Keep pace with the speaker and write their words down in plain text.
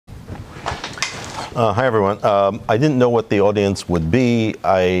Hi, everyone. I didn't know what the audience would be.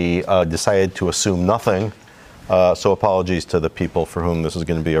 I decided to assume nothing. So apologies to the people for whom this is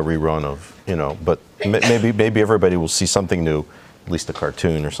going to be a rerun of, but maybe everybody will see something new, at least a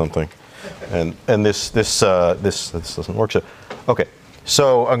cartoon or something. And this doesn't work. So, okay.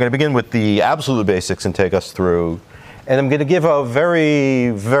 So I'm going to begin with the absolute basics and take us through. And I'm going to give a very,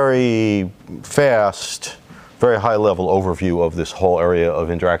 very fast, very high-level overview of this whole area of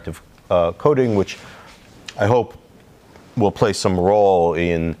interactive coding, which I hope will play some role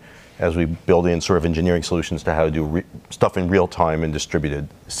in as we build in sort of engineering solutions to how to do stuff in real time in distributed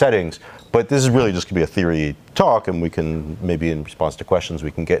settings. But this is really just going to be a theory talk, and we can maybe in response to questions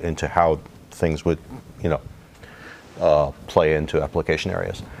we can get into how things would, play into application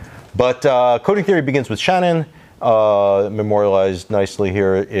areas. But coding theory begins with Shannon, memorialized nicely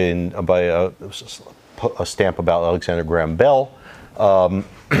here by a stamp about Alexander Graham Bell,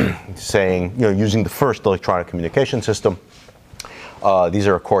 saying, using the first electronic communication system. These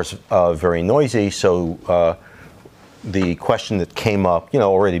are, of course, very noisy. So the question that came up,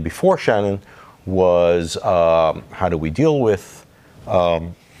 already before Shannon was how do we deal with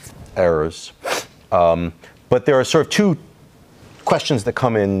errors? But there are sort of two questions that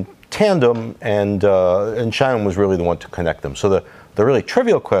come in tandem, and Shannon was really the one to connect them. So the really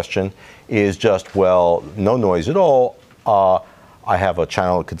trivial question is just, well, no noise at all. I have a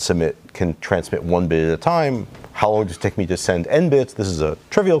channel that can transmit 1 bit at a time. How long does it take me to send n bits? This is a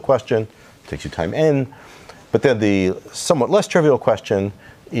trivial question. It takes you time n. But then the somewhat less trivial question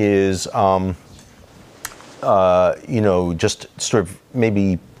is, just sort of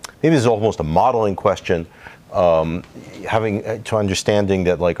maybe this is almost a modeling question. Having to understanding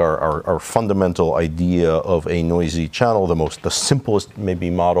that like our fundamental idea of a noisy channel, the simplest maybe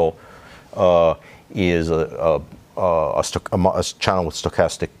model is a channel with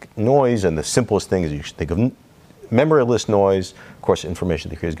stochastic noise, and the simplest thing is you should think of memoryless noise. Of course, information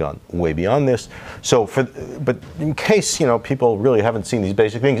theory has gone way beyond this. So, but in case people really haven't seen these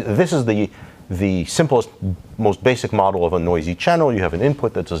basic things, this is the simplest, most basic model of a noisy channel. You have an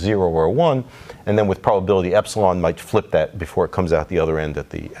input that's a 0 or a 1, and then with probability epsilon might flip that before it comes out the other end at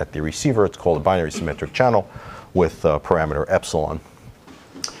the receiver. It's called a binary symmetric channel with parameter epsilon.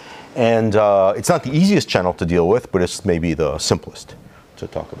 And it's not the easiest channel to deal with, but it's maybe the simplest to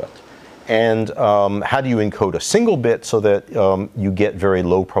talk about. And how do you encode a single bit so that you get very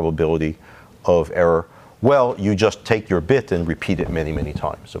low probability of error? Well, you just take your bit and repeat it many, many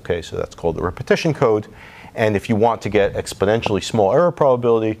times. Okay, so that's called the repetition code. And if you want to get exponentially small error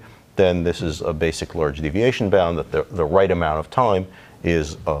probability, then this is a basic large deviation bound that the right amount of time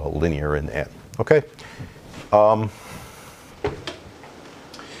is linear in n. Okay.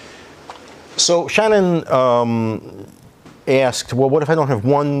 So Shannon asked, well, what if I don't have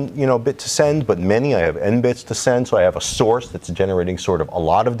 1 bit to send, but many? I have n bits to send, so I have a source that's generating sort of a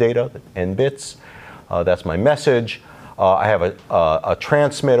lot of data, n bits. That's my message. I have a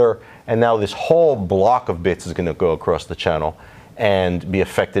transmitter, and now this whole block of bits is going to go across the channel and be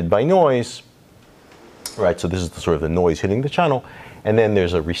affected by noise. Right, so this is sort of the noise hitting the channel. And then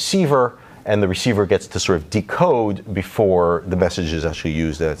there's a receiver, and the receiver gets to sort of decode before the message is actually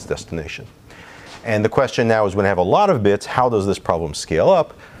used at its destination. And the question now is, when I have a lot of bits, how does this problem scale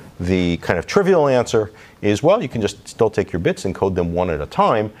up? The kind of trivial answer is, well, you can just still take your bits and code them one at a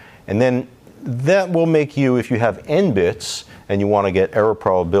time. And then that will make you, if you have n bits and you want to get error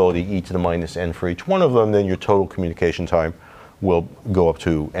probability e to the minus n for each one of them, then your total communication time will go up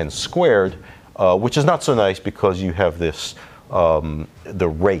to n squared, which is not so nice because you have this, the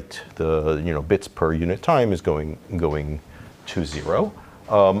rate, the bits per unit time is going to 0.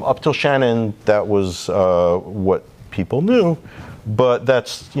 Up till Shannon, that was what people knew, but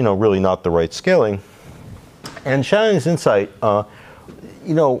that's really not the right scaling. And Shannon's insight,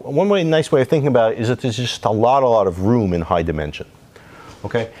 one nice way of thinking about it is that there's just a lot of room in high dimension.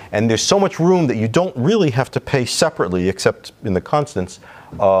 Okay, and there's so much room that you don't really have to pay separately, except in the constants,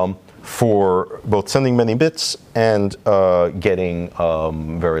 for both sending many bits and getting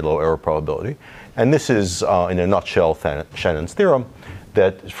very low error probability. And this is, in a nutshell, Shannon's theorem,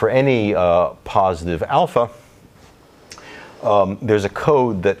 that for any positive alpha, there's a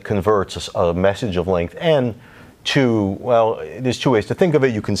code that converts a message of length n to, well, there's two ways to think of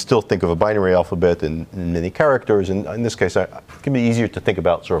it. You can still think of a binary alphabet in many characters. And in this case, it can be easier to think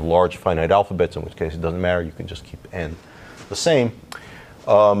about sort of large finite alphabets, in which case it doesn't matter. You can just keep n the same.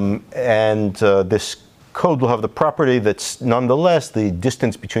 This code will have the property that's nonetheless, the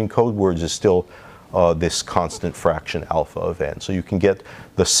distance between code words is still this constant fraction alpha of n. So you can get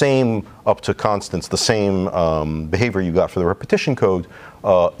the same up to constants, the same behavior you got for the repetition code,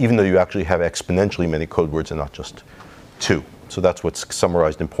 even though you actually have exponentially many code words and not just 2. So that's what's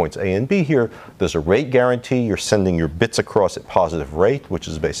summarized in points A and B here. There's a rate guarantee. You're sending your bits across at positive rate, which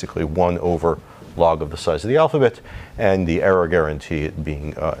is basically 1 over log of the size of the alphabet, and the error guarantee it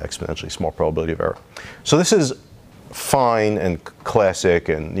being exponentially small probability of error. So this is fine and classic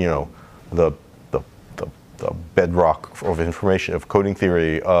and, you know, the bedrock of information of coding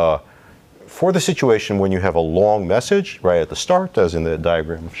theory for the situation when you have a long message right at the start, as in the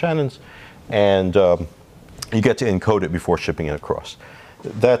diagram of Shannon's, and you get to encode it before shipping it across.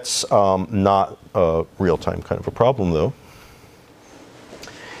 That's not a real-time kind of a problem, though.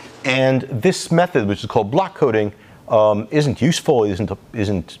 And this method, which is called block coding, isn't useful,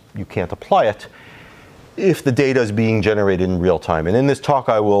 you can't apply it if the data is being generated in real time. And in this talk,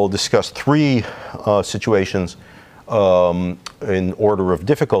 I will discuss 3 situations in order of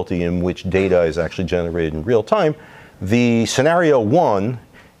difficulty in which data is actually generated in real time. The scenario 1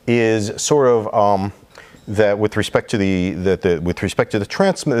 is sort of that with respect to the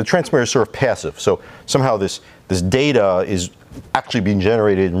transmitter is sort of passive. So somehow this data is actually being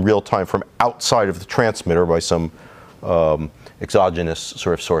generated in real time from outside of the transmitter by some exogenous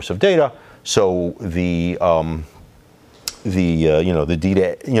sort of source of data. So the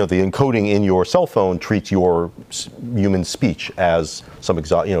encoding in your cell phone treats your human speech as some it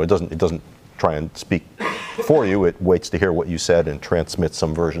doesn't try and speak for you. It waits to hear what you said and transmits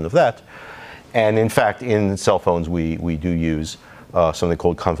some version of that. And in fact, in cell phones, we do use something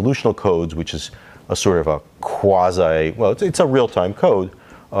called convolutional codes, which is a sort of a quasi, well, it's a real-time code.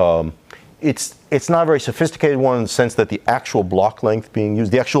 It's not a very sophisticated one in the sense that the actual block length being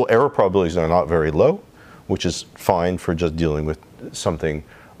used, the actual error probabilities are not very low, which is fine for just dealing with something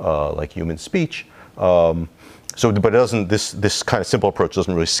like human speech. But it doesn't, this kind of simple approach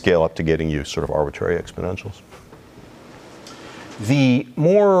doesn't really scale up to getting you sort of arbitrary exponentials. The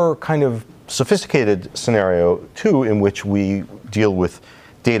more kind of sophisticated scenario 2, in which we deal with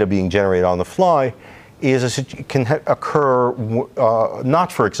data being generated on the fly, can occur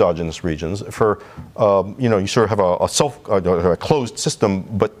not for exogenous regions. For you sort of have a closed system,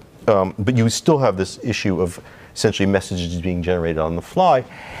 but you still have this issue of essentially messages being generated on the fly,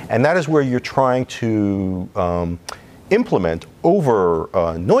 and that is where you're trying to implement over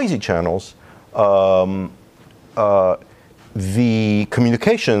noisy channels the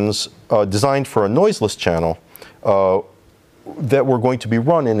communications designed for a noiseless channel that were going to be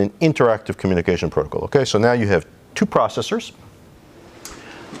run in an interactive communication protocol. Okay, so now you have 2 processors.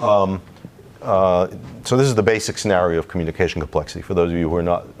 So this is the basic scenario of communication complexity. For those of you who are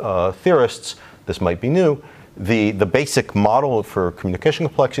not theorists, this might be new. The basic model for communication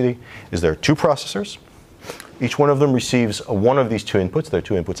complexity is there are 2 processors. Each one of them receives one of these 2 inputs. There are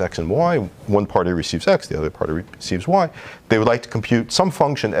 2 inputs, x and y. One party receives x, the other party receives y. They would like to compute some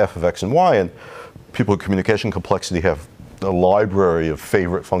function f of x and y, and people with communication complexity have a library of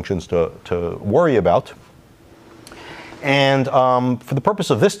favorite functions to worry about. And for the purpose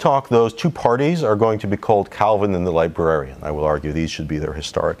of this talk, those 2 parties are going to be called Calvin and the librarian. I will argue these should be their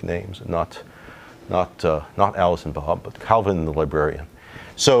historic names, and not Alice and Bob, but Calvin and the librarian.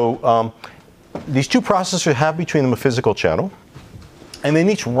 So these 2 processors have between them a physical channel, and in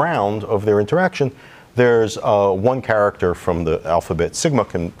each round of their interaction, there's 1 character from the alphabet sigma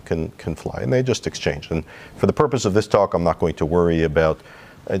can fly, and they just exchange. And for the purpose of this talk, I'm not going to worry about.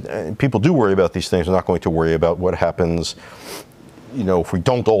 People do worry about these things. I'm not going to worry about what happens, if we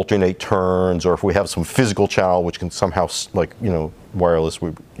don't alternate turns, or if we have some physical channel which can somehow, like wireless,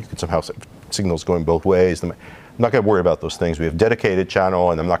 you can somehow have signals going both ways. I'm not going to worry about those things. We have dedicated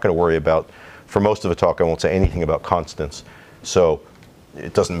channel, and I'm not going to worry about. For most of the talk, I won't say anything about constants. So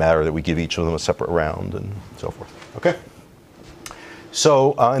it doesn't matter that we give each of them a separate round and so forth. Okay.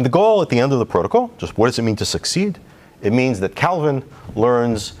 So and the goal at the end of the protocol, just what does it mean to succeed? It means that Calvin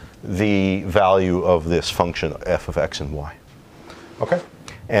learns the value of this function f of x and y. Okay.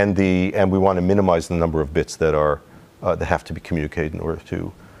 And we want to minimize the number of bits that have to be communicated in order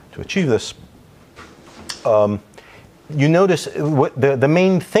to achieve this. You notice the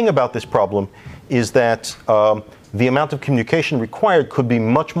main thing about this problem is that the amount of communication required could be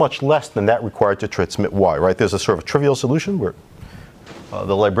much, much less than that required to transmit y, right? There's a sort of a trivial solution where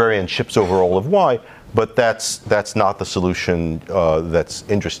the librarian ships over all of y, but that's not the solution that's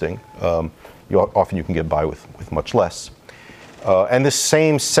interesting. Often you can get by with much less. And this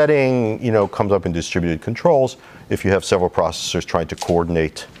same setting, comes up in distributed controls. If you have several processors trying to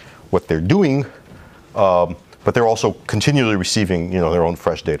coordinate what they're doing, but they're also continually receiving, their own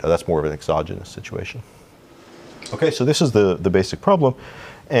fresh data. That's more of an exogenous situation. Okay, so this is the basic problem,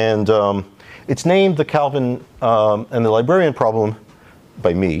 and it's named the Calvin and the librarian problem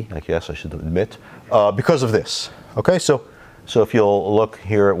by me, I guess I should admit, because of this. Okay, so if you'll look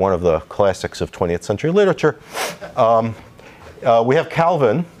here at one of the classics of 20th century literature, we have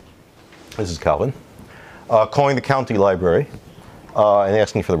Calvin. This is Calvin calling the county library and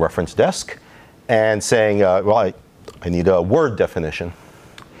asking for the reference desk and saying, well, I need a word definition.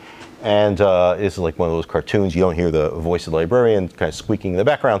 And this is like one of those cartoons. You don't hear the voice of the librarian kind of squeaking in the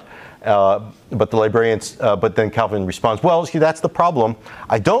background. But then Calvin responds, well, see, that's the problem.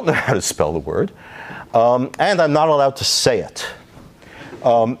 I don't know how to spell the word, and I'm not allowed to say it.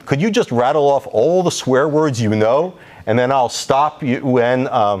 Could you just rattle off all the swear words you know, and then I'll stop you when,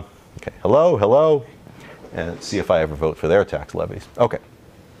 okay, hello, and see if I ever vote for their tax levies. Okay.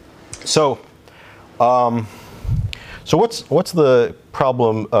 So what's the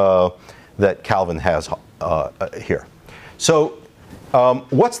problem that Calvin has here? So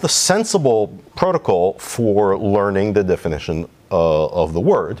what's the sensible protocol for learning the definition of the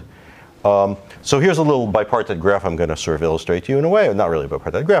word? So here's a little bipartite graph I'm going to sort of illustrate to you in a way. Not really a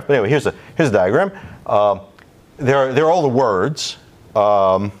bipartite graph, but anyway, here's a diagram. There are all the words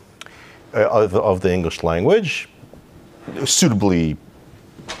of the English language, suitably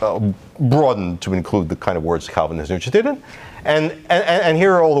broadened to include the kind of words Calvin is interested in. And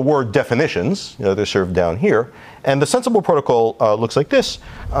here are all the word definitions. They're served down here. And the sensible protocol looks like this.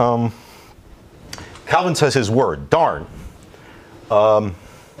 Calvin says his word, darn.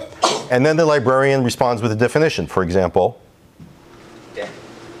 And then the librarian responds with a definition. For example,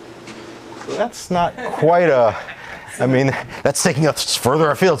 that's not quite I mean, that's taking us further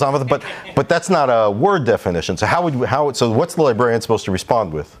afield, Tom, but that's not a word definition. So so what's the librarian supposed to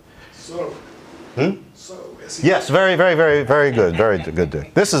respond with? So. So. Yes, very, very, very, very good. Very good.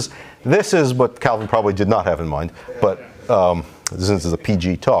 This is what Calvin probably did not have in mind, but this is a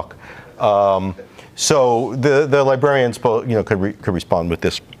PG talk. So the librarian could respond with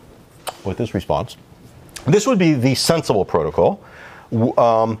this response. This would be the sensible protocol.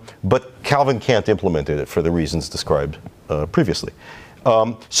 But Calvin can't implement it for the reasons described previously.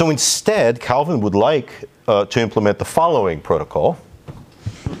 So instead, Calvin would like to implement the following protocol,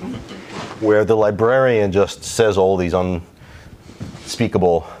 where the librarian just says all these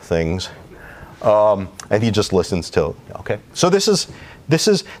unspeakable things, and he just listens till. Okay. So this is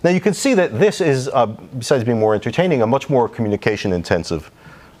now you can see that this is besides being more entertaining, a much more communication-intensive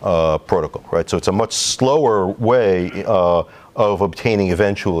protocol, right? So it's a much slower way of obtaining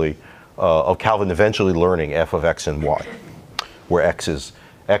eventually, of Calvin eventually learning f of x and y, where x is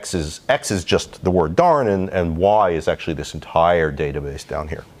just the word darn, and y is actually this entire database down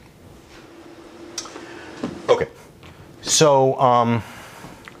here. Okay, so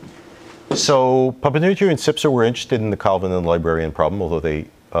Papanutriu and Sipser were interested in the Calvin and librarian problem, although they,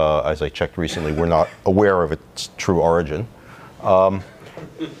 as I checked recently, were not aware of its true origin.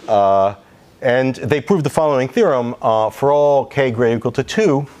 And they proved the following theorem. For all k greater or equal to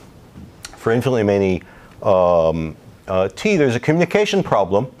 2, for infinitely many t, there's a communication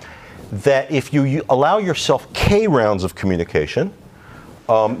problem that if you allow yourself k rounds of communication,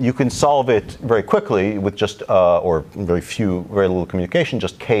 you can solve it very quickly with just, or very little communication,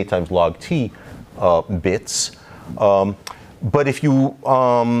 just k times log t bits. But if you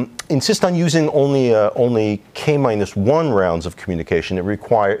insist on using only k minus 1 rounds of communication, it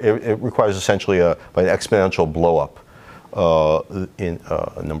requires essentially an exponential blow up in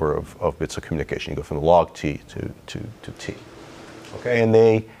a number of bits of communication. You go from log t to t. Okay, and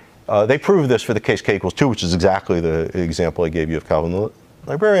they proved this for the case k equals 2, which is exactly the example I gave you of Calvin the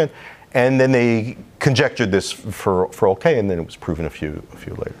librarian. And then they conjectured this for all k, and then it was proven a few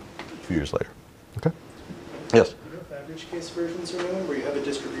years later. Okay. Yes. Average case versions are known, where you have a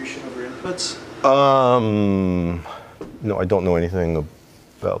distribution over inputs? No, I don't know anything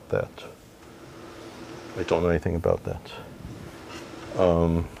about that. I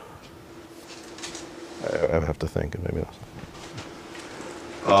have to think, maybe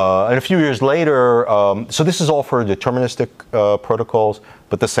not. And a few years later, so this is all for deterministic protocols,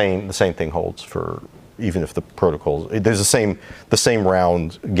 but the same thing holds for even if the protocols, there's the same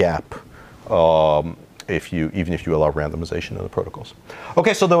round gap. Even if you allow randomization of the protocols.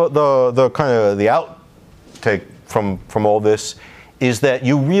 Okay, so the kind of the outtake from all this is that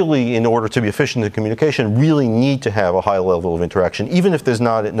you really, in order to be efficient in communication, really need to have a high level of interaction, even if there's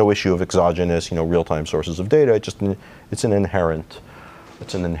no issue of exogenous, real-time sources of data. It's an inherent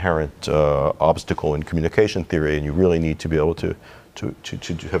obstacle in communication theory, and you really need to be able to to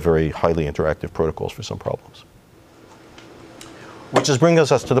have very highly interactive protocols for some problems. Which is bringing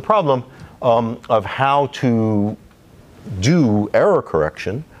us to the problem of how to do error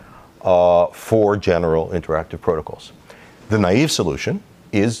correction for general interactive protocols. The naive solution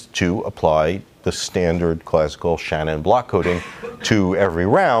is to apply the standard classical Shannon block coding to every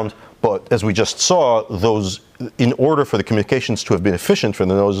round, but as we just saw, in order for the communications to have been efficient for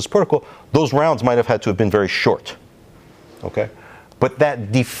the Noses protocol, those rounds might have had to have been very short. Okay? But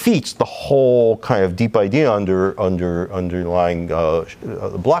that defeats the whole kind of deep idea underlying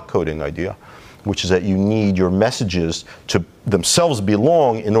block coding idea, which is that you need your messages to themselves be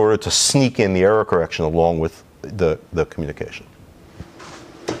long in order to sneak in the error correction along with the communication.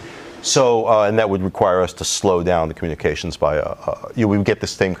 So, and that would require us to slow down the communications by we would get the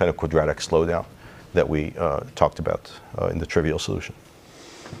same kind of quadratic slowdown that we talked about in the trivial solution.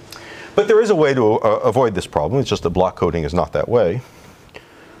 But there is a way to avoid this problem. It's just that block coding is not that way.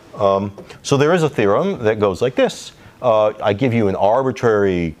 So there is a theorem that goes like this. I give you an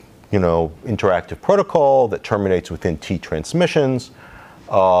arbitrary, interactive protocol that terminates within T transmissions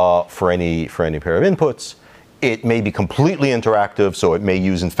for any pair of inputs. It may be completely interactive, so it may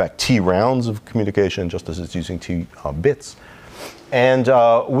use, in fact, T rounds of communication, just as it's using T bits. And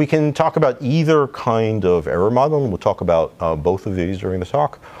we can talk about either kind of error model, and we'll talk about both of these during the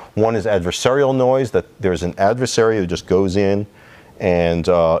talk. One is adversarial noise, that there's an adversary that just goes in and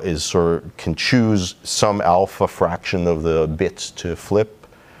can choose some alpha fraction of the bits to flip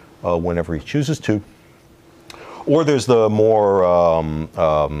whenever he chooses to. Or there's the more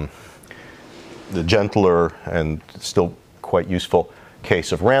the gentler and still quite useful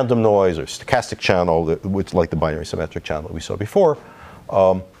case of random noise or stochastic channel, which like the binary symmetric channel that we saw before.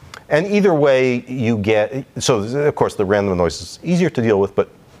 And either way you get, so of course the random noise is easier to deal with, but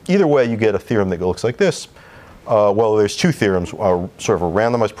either way you get a theorem that looks like this. Well, there's two theorems, sort of a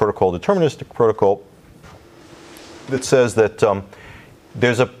randomized protocol, deterministic protocol, that says that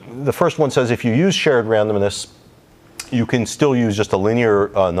the first one says if you use shared randomness, you can still use just a linear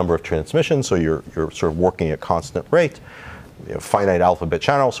number of transmissions, so you're sort of working at constant rate, finite alphabet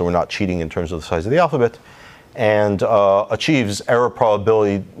channel, so we're not cheating in terms of the size of the alphabet, and achieves error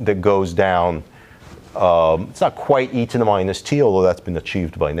probability that goes down. It's not quite e to the minus t, although that's been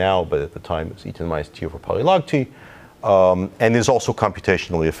achieved by now, but at the time it was e to the minus t over poly log t, and is also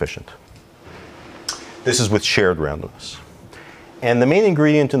computationally efficient. This is with shared randomness. And the main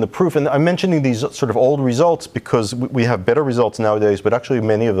ingredient in the proof, and I'm mentioning these sort of old results because we have better results nowadays, but actually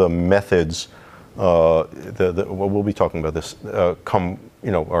many of the methods, we'll be talking about this,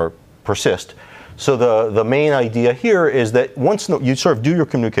 persist. So the main idea here is that once you sort of do your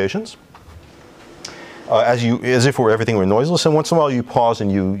communications, as if everything were noiseless, and once in a while you pause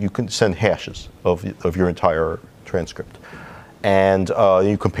and you can send hashes of your entire transcript. And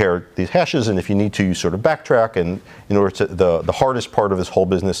you compare these hashes, and if you need to, you sort of backtrack. And in order to, the hardest part of this whole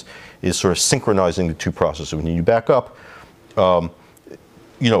business is sort of synchronizing the two processes. When you back up,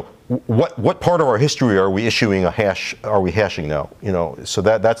 what part of our history are we issuing a hash? Are we hashing now? So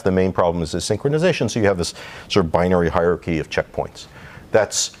that's the main problem is the synchronization. So you have this sort of binary hierarchy of checkpoints.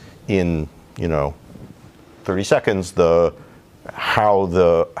 That's in 30 seconds how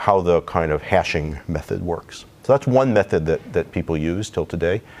the kind of hashing method works. So that's one method that people use till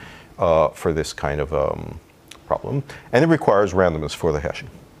today for this kind of problem. And it requires randomness for the hashing.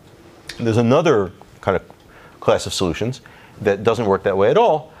 There's another kind of class of solutions that doesn't work that way at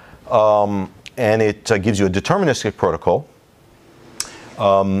all. And it gives you a deterministic protocol.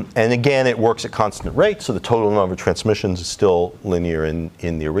 And again, it works at constant rate. So the total number of transmissions is still linear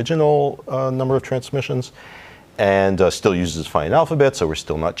in the original number of transmissions. And still uses finite alphabet, so we're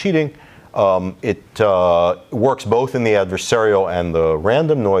still not cheating. It works both in the adversarial and the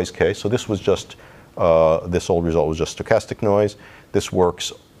random noise case. So this was just, this old result was just stochastic noise. This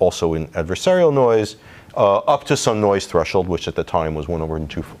works also in adversarial noise up to some noise threshold, which at the time was 1 over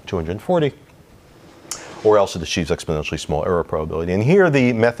 240, or else it achieves exponentially small error probability. And here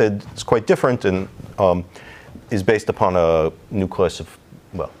the method is quite different and is based upon a new class of,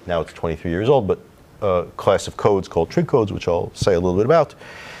 well, now it's 23 years old, but class of codes called tree codes, which I'll say a little bit about.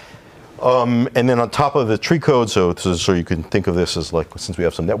 And then on top of the tree code, so you can think of this as like, since we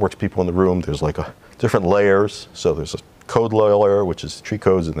have some networks people in the room, there's like different layers. So there's a code layer, which is tree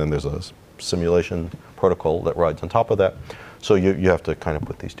codes, and then there's a simulation protocol that rides on top of that. So you have to kind of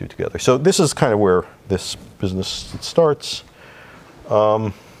put these two together. So this is kind of where this business starts.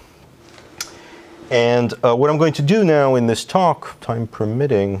 And what I'm going to do now in this talk, time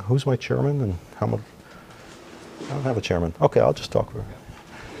permitting, who's my chairman and how much? I don't have a chairman. Okay, I'll just talk for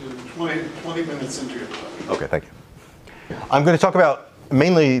 20 minutes into your talk. Okay, thank you. I'm going to talk about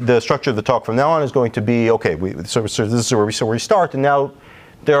mainly the structure of the talk from now on is going to be, okay, so this is where we start, and now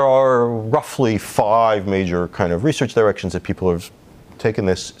there are roughly 5 major kind of research directions that people have taken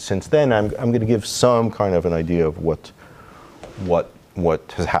this since then. I'm going to give some kind of an idea of what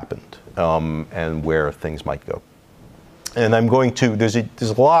has happened and where things might go. And I'm going to, there's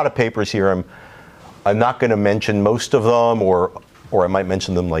a lot of papers here. I'm not going to mention most of them, or I might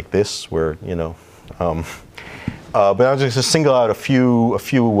mention them like this, where, you know, but I'm just going to single out a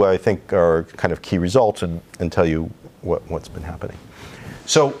few I think are kind of key results and tell you what's been happening.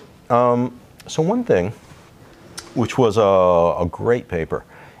 So, so one thing, which was a great paper,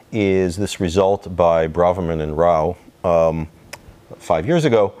 is this result by Braverman and Rao 5 years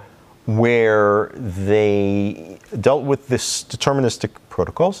ago, where they dealt with this deterministic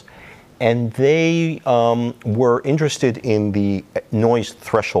protocols, and they were interested in the noise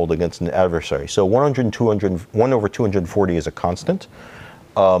threshold against an adversary. So 1 over 240 is a constant.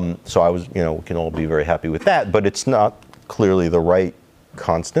 So I was, you know, we can all be very happy with that, but it's not clearly the right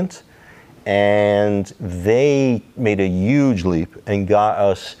constant. And they made a huge leap and got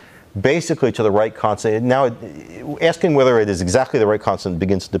us basically to the right constant. Now, asking whether it is exactly the right constant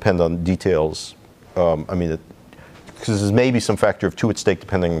begins to depend on details. I mean, because there's maybe some factor of 2 at stake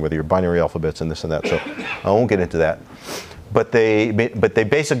depending on whether you're binary alphabets and this and that. So I won't get into that. But they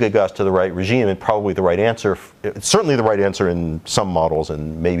basically got us to the right regime and probably the right answer. It's certainly the right answer in some models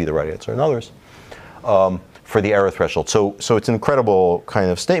and maybe the right answer in others for the error threshold. So it's an incredible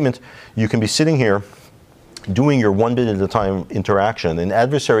kind of statement. You can be sitting here doing your 1 bit at a time interaction. An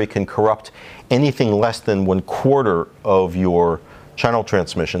adversary can corrupt anything less than 1/4 of your channel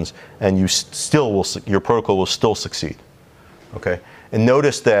transmissions, and you still will, your protocol will still succeed. Okay, and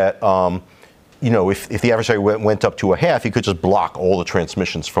notice that you know, if the adversary went up to a half, he could just block all the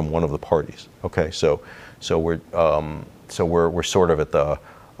transmissions from one of the parties. Okay, so we're sort of at the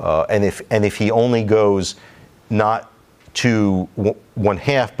and if he only goes not to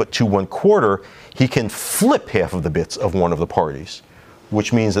 1/2 but to 1/4, he can flip half of the bits of one of the parties,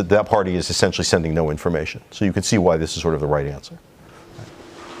 which means that that party is essentially sending no information. So you can see why this is sort of the right answer.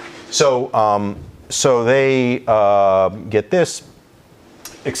 So so they get this,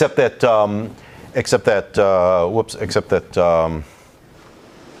 except that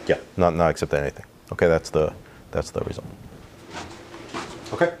yeah, not except that anything. Okay, that's the result.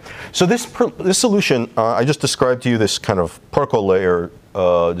 Okay, so this solution, I just described to you this kind of protocol layer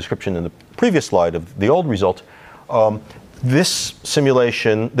description in the previous slide of the old result. This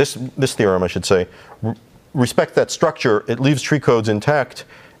simulation, this theorem, I should say, respect that structure. It leaves tree codes intact,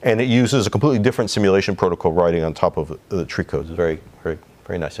 and it uses a completely different simulation protocol riding on top of the tree codes. It's a very, very,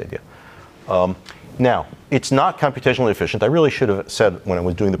 very nice idea. Now, it's not computationally efficient. I really should have said when I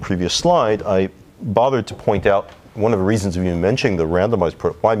was doing the previous slide, I bothered to point out one of the reasons of even mentioning the randomized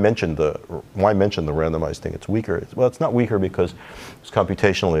why mention the randomized thing. It's weaker. Well, it's not weaker because it's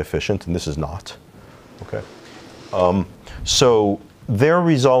computationally efficient, and this is not. Okay. So their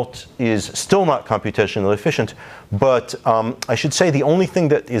result is still not computationally efficient, but I should say the only thing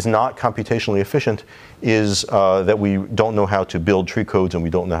that is not computationally efficient is that we don't know how to build tree codes, and we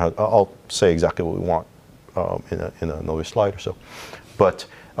don't know how. I'll say exactly what we want in another slide or so, but.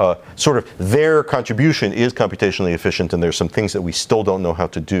 Sort of their contribution is computationally efficient, and there's some things that we still don't know how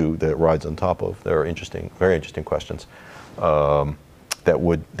to do that it rides on top of. There are interesting, very interesting questions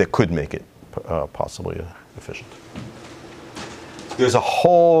that could make it possibly efficient. There's a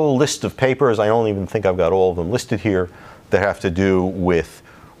whole list of papers. I don't even think I've got all of them listed here that have to do with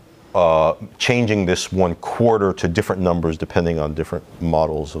changing this 1/4 to different numbers depending on different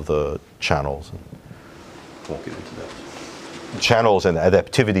models of the channels. And won't get into that. Channels and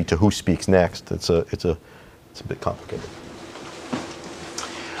adaptivity to who speaks next. It's a bit complicated.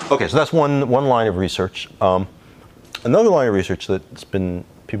 Okay, so that's one line of research. Another line of research that's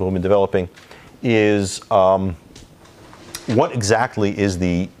people have been developing is what exactly is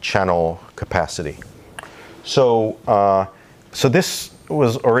the channel capacity? So so this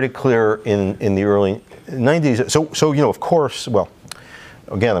was already clear in the early 90s. So you know, of course, well,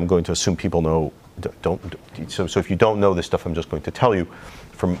 again, I'm going to assume people know. So if you don't know this stuff, I'm just going to tell you.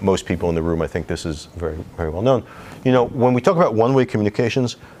 For most people in the room, I think this is very, very well known. You know, when we talk about one-way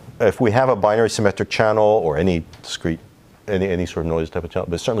communications, if we have a binary symmetric channel or any discrete, any sort of noise type of channel,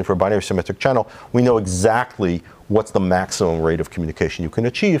 but certainly for a binary symmetric channel, we know exactly what's the maximum rate of communication you can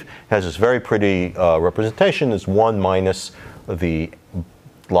achieve. It has this very pretty representation. It's 1 minus the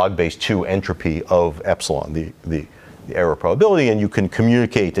log base 2 entropy of epsilon, the error probability, and you can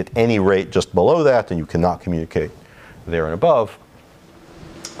communicate at any rate just below that, and you cannot communicate there and above.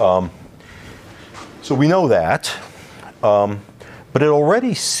 So we know that. But it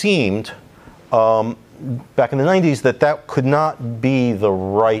already seemed back in the 90s that that could not be the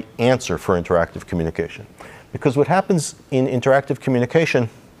right answer for interactive communication. Because what happens in interactive communication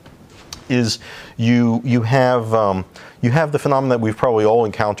is you have the phenomenon that we've probably all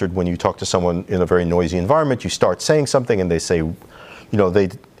encountered when you talk to someone in a very noisy environment. You start saying something and they say, you know,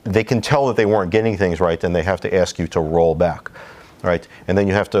 they can tell that they weren't getting things right, and they have to ask you to roll back, right? And then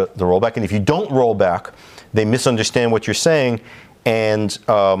you have to roll back, and if you don't roll back, they misunderstand what you're saying, and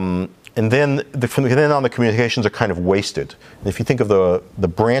then from then on the communications are kind of wasted. And if you think of the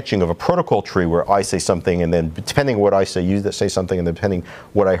branching of a protocol tree where I say something, and then depending on what I say, you say something, and depending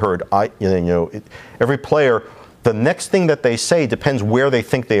what I heard, every player, the next thing that they say depends where they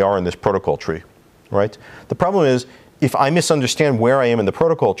think they are in this protocol tree, right? The problem is, if I misunderstand where I am in the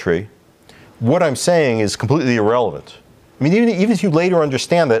protocol tree, what I'm saying is completely irrelevant. I mean, even if you later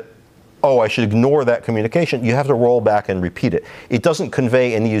understand that, oh, I should ignore that communication, you have to roll back and repeat it. It doesn't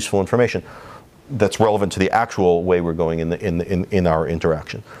convey any useful information that's relevant to the actual way we're going in our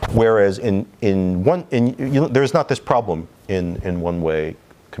interaction. Whereas there's not this problem in one-way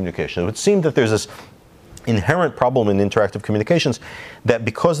communication. It would seem that there's this inherent problem in interactive communications that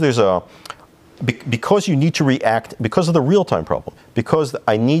because you need to react, because of the real-time problem, because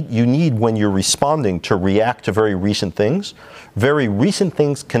you need when you're responding to react to very recent things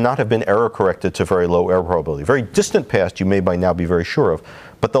cannot have been error corrected to very low error probability. Very distant past you may by now be very sure of,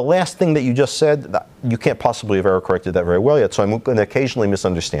 but the last thing that you just said, you can't possibly have error corrected that very well yet, so I'm going to occasionally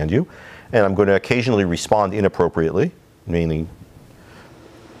misunderstand you, and I'm going to occasionally respond inappropriately, meaning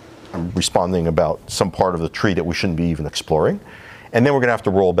I'm responding about some part of the tree that we shouldn't be even exploring, and then we're going to have to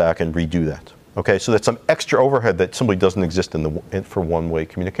roll back and redo that. Okay, so that's some extra overhead that simply doesn't exist for one-way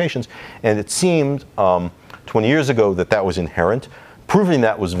communications. And it seemed 20 years ago that was inherent. Proving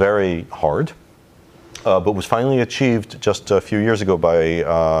that was very hard, but was finally achieved just a few years ago by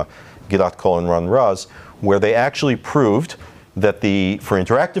Gilad Kol and Ron Raz, where they actually proved that for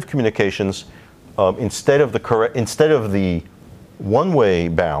interactive communications, instead of the one-way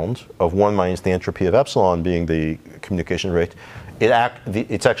bound of 1 minus the entropy of epsilon being the communication rate,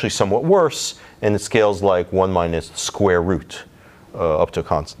 it's actually somewhat worse, and it scales like 1 minus the square root up to a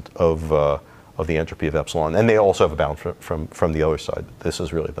constant of the entropy of epsilon. And they also have a bound from the other side. This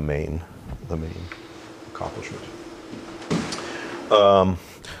is really the main accomplishment.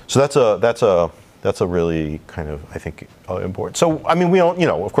 So that's a really kind of, I think, important. So I mean, we don't,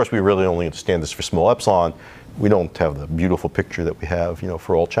 of course, we really only understand this for small epsilon. We don't have the beautiful picture that we have,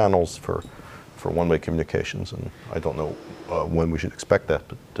 for all channels for one-way communications, and I don't know when we should expect that,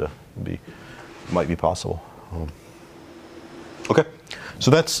 but it might be possible. Okay, so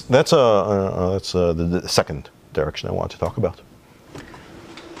that's the second direction I want to talk about.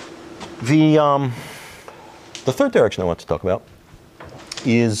 The third direction I want to talk about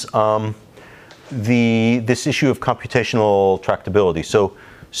is this issue of computational tractability.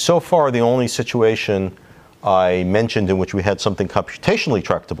 So far, the only situation I mentioned in which we had something computationally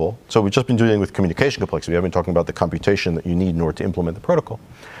tractable, so we've just been dealing with communication complexity, we haven't been talking about the computation that you need in order to implement the protocol,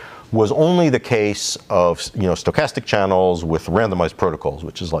 was only the case of stochastic channels with randomized protocols,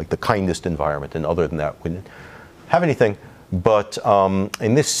 which is like the kindest environment, and other than that we didn't have anything. But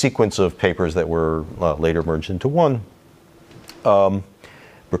in this sequence of papers that were later merged into one,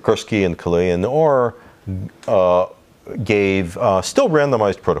 Bursky and Kalei and Orr gave still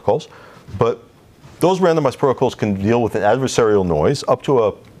randomized protocols, but those randomized protocols can deal with an adversarial noise up to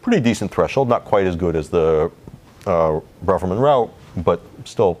a pretty decent threshold, not quite as good as the Braverman-Rao, but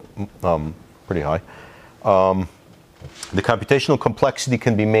still pretty high. The computational complexity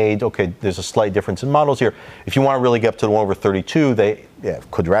can be made, okay, there's a slight difference in models here. If you want to really get up to 1/32, they have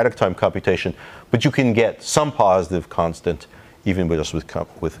quadratic time computation, but you can get some positive constant even just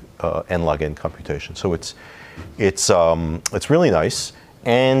with n log n computation. So it's really nice.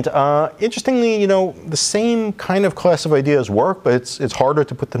 And interestingly, the same kind of class of ideas work, but it's harder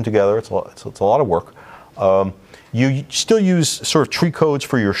to put them together. It's a lot of work. You still use sort of tree codes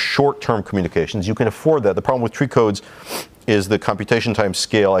for your short-term communications. You can afford that. The problem with tree codes is the computation times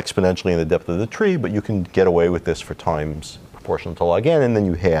scale exponentially in the depth of the tree, but you can get away with this for times proportional to log n, and then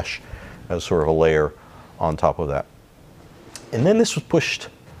you hash as sort of a layer on top of that. And then this was pushed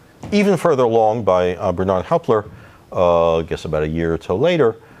even further along by Bernard Hauptler, I guess about a year or so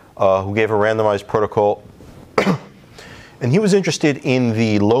later, who gave a randomized protocol. And he was interested in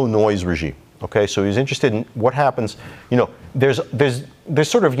the low noise regime. Okay, so he's interested in what happens. There's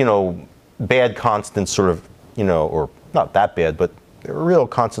sort of bad constants, sort of or not that bad, but there are real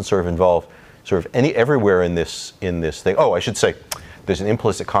constants sort of involved, sort of everywhere in this thing. Oh, I should say, there's an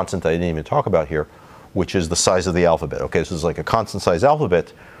implicit constant that I didn't even talk about here, which is the size of the alphabet. Okay, so it's like a constant size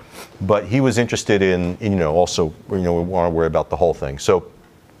alphabet, but he was interested in also, we want to worry about the whole thing. So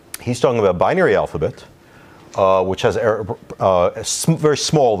he's talking about binary alphabet, which has error, very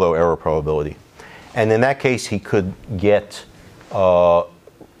small, though, error probability. And in that case, he could get,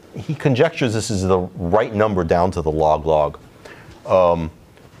 he conjectures this is the right number down to the log-log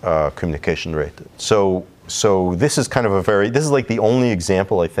communication rate. So this is kind of this is like the only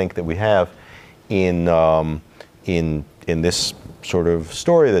example, I think, that we have in this sort of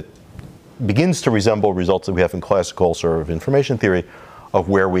story that begins to resemble results that we have in classical sort of information theory of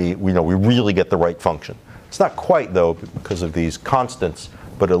where we really get the right function. It's not quite, though, because of these constants,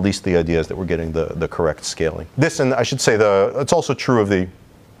 but at least the idea is that we're getting the correct scaling. This, and I should say, it's also true of the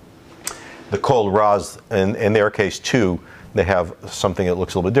Kohl-Raz, in their case, too. They have something that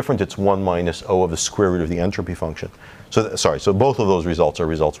looks a little bit different. It's 1 minus O of the square root of the entropy function. So, so both of those results are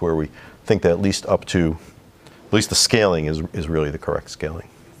results where we think that at least the scaling is really the correct scaling.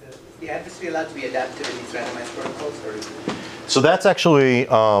 Is the adversary allowed to be adaptive in these randomized protocols, or is it? So that's actually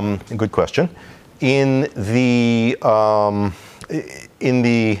a good question. In the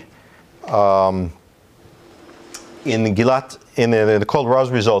Kohl-Raz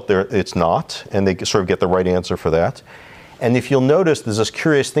result, it's not, and they sort of get the right answer for that. And if you'll notice, there's this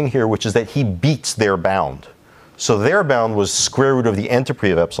curious thing here, which is that he beats their bound. So their bound was square root of the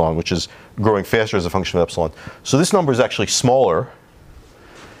entropy of epsilon, which is growing faster as a function of epsilon. So this number is actually smaller,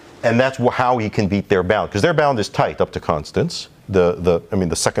 and that's how he can beat their bound, because their bound is tight up to constants. The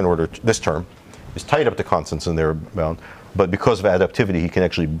second order, this term, is tight up to constants in their bound, but because of adaptivity, he can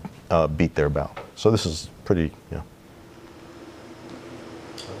actually beat their bound. So this is pretty, yeah.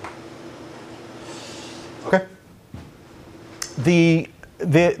 Okay. The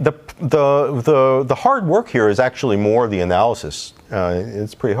hard work here is actually more the analysis.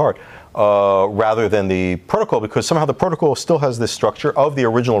 It's pretty hard, rather than the protocol, because somehow the protocol still has this structure of the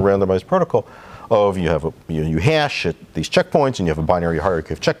original randomized protocol of you hash at these checkpoints, and you have a binary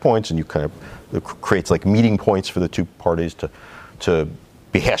hierarchy of checkpoints, and you kind of, it creates like meeting points for the two parties to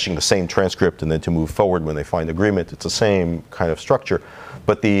be hashing the same transcript and then to move forward when they find agreement. It's the same kind of structure.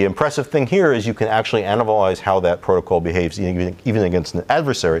 But the impressive thing here is you can actually analyze how that protocol behaves even against an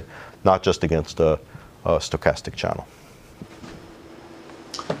adversary, not just against a stochastic channel.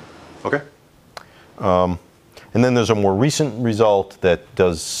 Okay. And then there's a more recent result that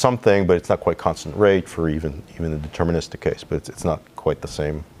does something, but it's not quite constant rate for even a deterministic case, but it's not quite the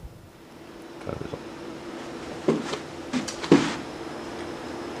same kind of result.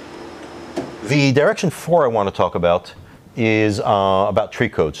 The direction 4 I want to talk about is about tree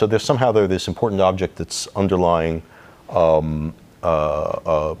code. So there's this important object that's underlying everything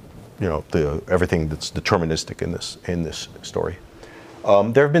that's deterministic in this story.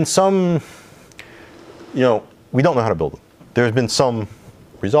 There have been some, we don't know how to build them. There's been some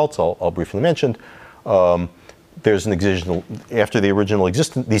results I'll briefly mention. There's an existential, after the original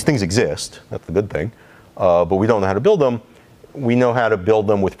existence, these things exist, that's the good thing, but we don't know how to build them. We know how to build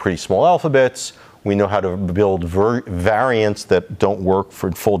them with pretty small alphabets. We know how to build variants that don't work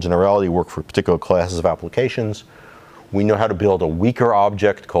for full generality, work for particular classes of applications. We know how to build a weaker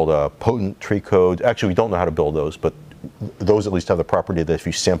object called a potent tree code. Actually, we don't know how to build those, but those at least have the property that if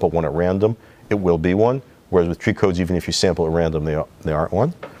you sample one at random, it will be one. Whereas with tree codes, even if you sample at random, they aren't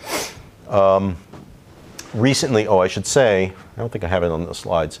one. Recently, I should say, I don't think I have it on the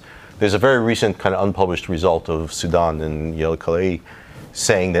slides. There's a very recent kind of unpublished result of Sudan and Yale Kalei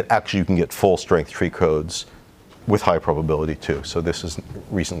saying that actually you can get full strength tree codes with high probability too. So this has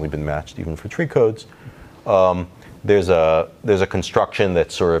recently been matched even for tree codes. There's a construction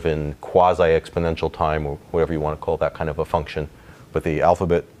that's sort of in quasi-exponential time, or whatever you want to call that kind of a function, but the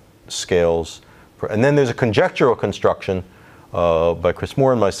alphabet scales. And then there's a conjectural construction by Chris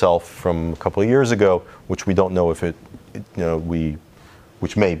Moore and myself from a couple of years ago, which we don't know if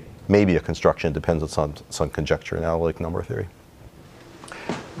which may be a construction. It depends on some conjecture in analytic number theory.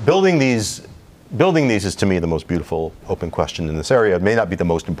 Building these is, to me, the most beautiful open question in this area. It may not be the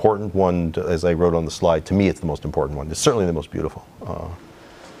most important one, as I wrote on the slide. To me, it's the most important one. It's certainly the most beautiful.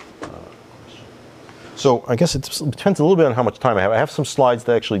 So I guess it depends a little bit on how much time I have. I have some slides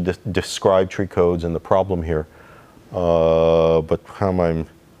that actually describe tree codes and the problem here. But I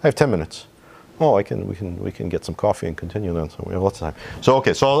have 10 minutes. Oh, we can get some coffee and continue then. So we have lots of time. So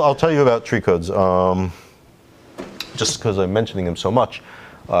okay, so I'll tell you about tree codes. Just because I'm mentioning them so much.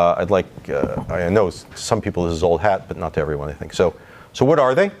 I know some people this is old hat, but not to everyone, I think. So what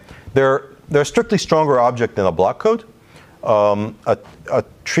are they? They're a strictly stronger object than a block code. A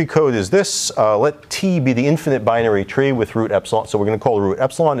tree code is this. Let T be the infinite binary tree with root epsilon. So we're going to call root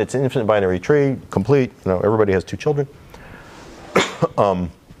epsilon. It's an infinite binary tree, complete. You know, everybody has 2 children.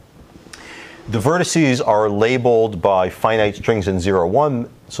 The vertices are labeled by finite strings in 0, 1.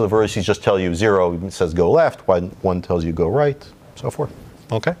 So the vertices just tell you 0 says go left, 1 tells you go right, so forth.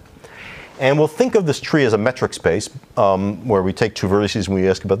 Okay. And we'll think of this tree as a metric space, where we take 2 vertices and we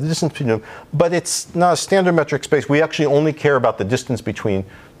ask about the distance between them. But it's not a standard metric space. We actually only care about the distance between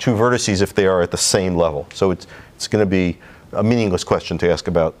 2 vertices if they are at the same level. So it's going to be a meaningless question to ask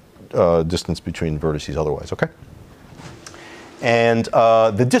about distance between vertices otherwise, okay? And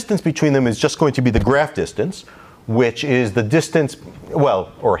the distance between them is just going to be the graph distance, which is the distance,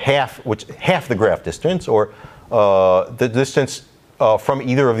 well, or half the graph distance, or the distance from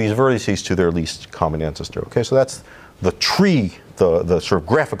either of these vertices to their least common ancestor. Okay, so that's the tree, the sort of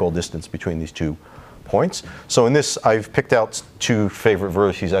graphical distance between these 2 points. So in this, I've picked out 2 favorite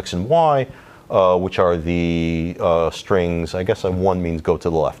vertices, x and y, which are the strings. I guess 1 means go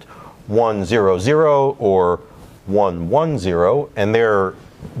to the left. 1, 0, 0, or 1, 1, 0, and their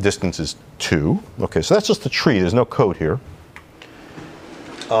distance is 2. Okay, so that's just the tree. There's no code here.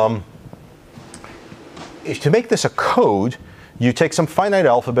 To make this a code, you take some finite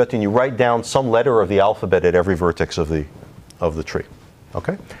alphabet and you write down some letter of the alphabet at every vertex of the tree.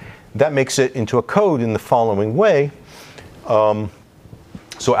 Okay, that makes it into a code in the following way. So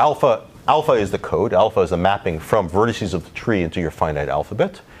alpha is the code. Alpha is a mapping from vertices of the tree into your finite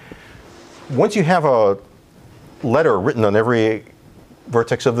alphabet. Once you have a letter written on every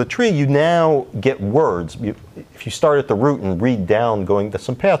vertex of the tree, you now get words. If you start at the root and read down going to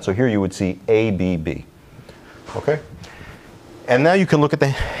some path, so here you would see A, B, B. Okay? And now you can look at the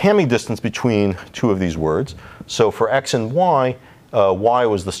Hamming distance between 2 of these words. So for x and y, y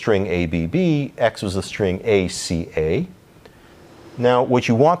was the string ABB, x was the string ACA. Now what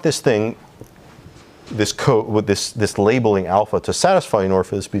you want this thing, this code, with this labeling alpha to satisfy in order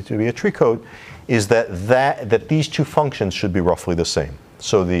for this to be a tree code, is that these 2 functions should be roughly the same.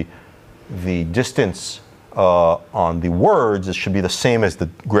 So the distance on the words should be the same as the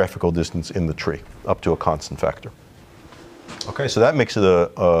graphical distance in the tree, up to a constant factor. Okay, so that makes it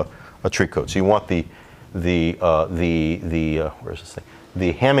a tree code. So you want the where's this thing?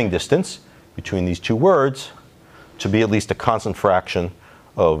 The Hamming distance between these 2 words to be at least a constant fraction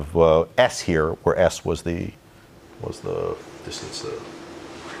of s here, where s was the distance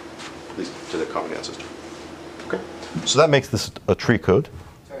at least to the common ancestor. Okay, so that makes this a tree code.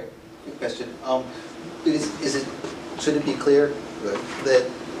 Sorry, quick question. Should it be clear that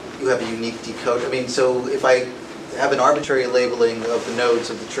you have a unique decode? I mean, so if I have an arbitrary labeling of the nodes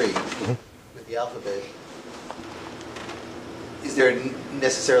of the tree with the alphabet, is there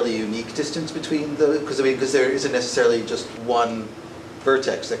necessarily a unique distance between the? Because there isn't necessarily just one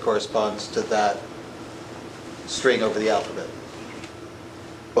vertex that corresponds to that string over the alphabet.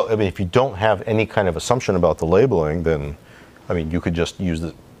 Well, I mean, if you don't have any kind of assumption about the labeling, then, I mean, you could just use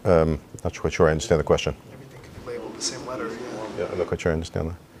the. Not quite sure I understand the question. Everything can be labeled the same letter. Yeah, I'm not quite sure I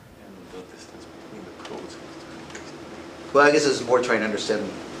understand that. And the distance between the codes. Well, I guess it's more trying to understand.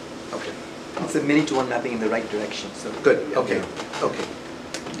 Okay. It's a many-to-one mapping in the right direction. So Good. yeah, Okay. yeah. Okay.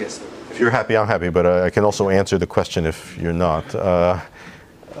 Yes. If you're happy, I'm happy, but I can also answer the question if you're not. But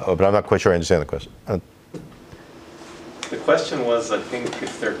I'm not quite sure I understand the question. The question was, I think,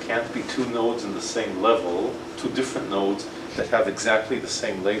 if there can't be 2 nodes in the same level, 2 different nodes that have exactly the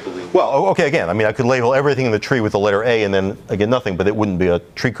same labeling. Well, okay, again, I mean, I could label everything in the tree with the letter A and then, again, nothing, but it wouldn't be a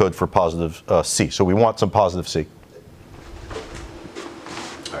tree code for positive C. So we want some positive C.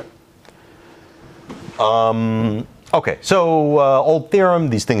 All right. Okay, so old theorem,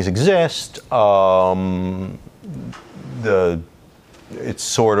 these things exist. It's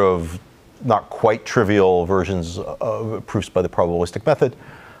sort of not quite trivial versions of proofs by the probabilistic method.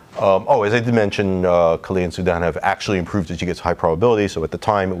 As I did mention, Khalil and Sudan have actually improved as you get to high probability. So at the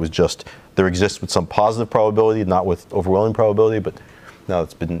time, it was just there exists with some positive probability, not with overwhelming probability. But now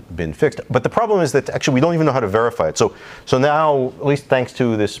it's been fixed. But the problem is that actually we don't even know how to verify it. So now, at least thanks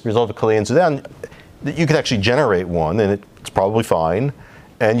to this result of Khalil and Sudan, you can actually generate one, and it's probably fine.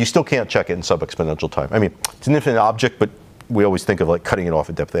 And you still can't check it in sub-exponential time. I mean, it's an infinite object, but we always think of like cutting it off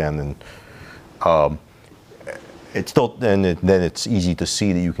at depth n, and it's still, and then it's easy to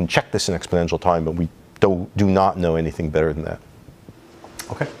see that you can check this in exponential time, but we do not know anything better than that.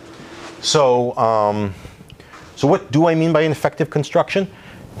 Okay. So, so what do I mean by an effective construction?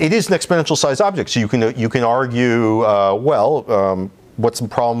 It is an exponential size object, so you can argue, what's the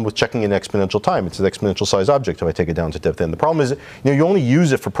problem with checking in exponential time? It's an exponential size object if I take it down to depth n. The problem is, you only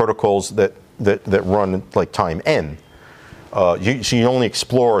use it for protocols that run like time n. So you only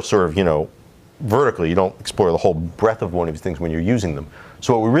explore sort of, vertically. You don't explore the whole breadth of one of these things when you're using them.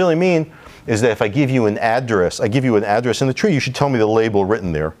 So what we really mean is that if I give you an address, in the tree, you should tell me the label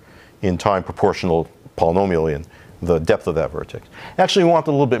written there in time proportional polynomially and the depth of that vertex. Actually, we want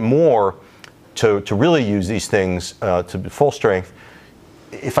a little bit more to really use these things to full strength.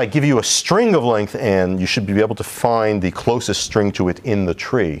 If I give you a string of length n, you should be able to find the closest string to it in the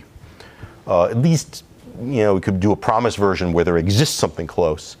tree. At least, we could do a promise version where there exists something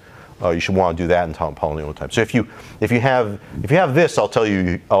close. You should want to do that in polynomial time. So if you have this, I'll tell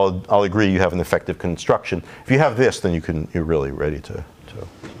you, I'll agree you have an effective construction. If you have this, then you're really ready to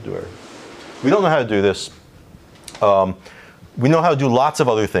do it. We don't know how to do this. We know how to do lots of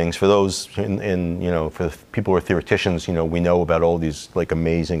other things. For those for the people who are theoreticians, we know about all these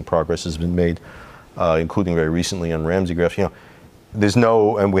amazing progress has been made, including very recently on Ramsey graphs.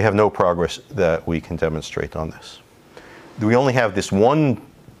 And we have no progress that we can demonstrate on this. We only have this one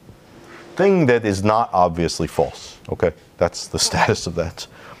thing that is not obviously false. Okay, that's the status of that.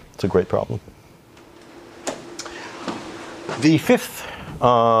 It's a great problem. The fifth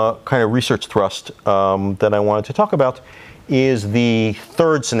kind of research thrust that I wanted to talk about is the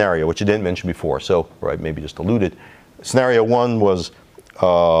third scenario, which I didn't mention before. So, or I maybe just alluded. Scenario one was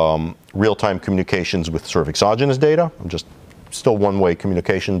real-time communications with sort of exogenous data. Just still one-way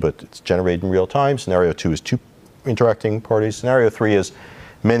communication, but it's generated in real time. Scenario two is two interacting parties. Scenario three is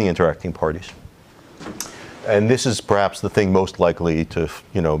many interacting parties. And this is perhaps the thing most likely to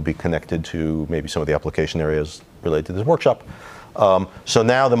be connected to maybe some of the application areas related to this workshop. So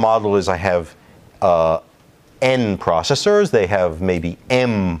now the model is I have n processors. They have maybe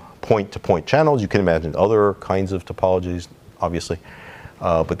m point-to-point channels. You can imagine other kinds of topologies, obviously.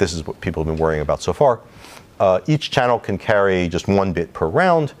 But this is what people have been worrying about so far. Each channel can carry just 1 bit per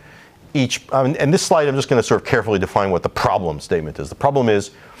round. And this slide, I'm just going to sort of carefully define what the problem statement is. The problem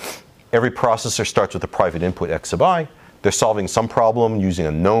is every processor starts with a private input x sub I. They're solving some problem using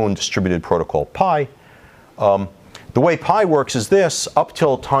a known distributed protocol pi. The way pi works is this: up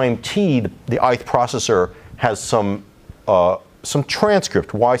till time t, the ith processor has some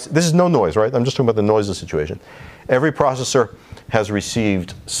transcript. This is no noise, right? I'm just talking about the noiseless situation. Every processor has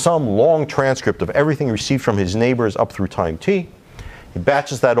received some long transcript of everything received from his neighbors up through time t. He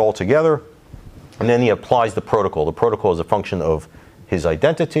batches that all together, and then he applies the protocol. The protocol is a function of his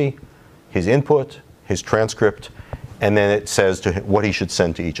identity, his input, his transcript, and then it says to him what he should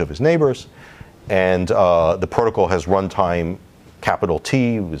send to each of his neighbors. And the protocol has runtime capital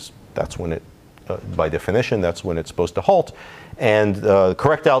T. That's when it, by definition, that's when it's supposed to halt. And the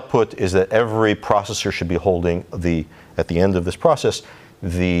correct output is that every processor should be holding at the end of this process,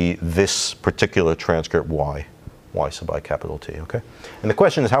 this particular transcript y sub I capital T, okay? And the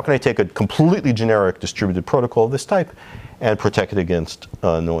question is, how can I take a completely generic distributed protocol of this type and protect it against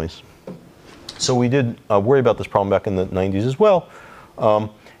noise? So we did worry about this problem back in the 90s as well,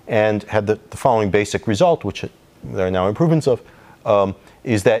 and had the following basic result, which there are now improvements of,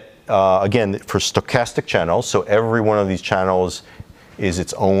 is that, again, for stochastic channels, so every one of these channels is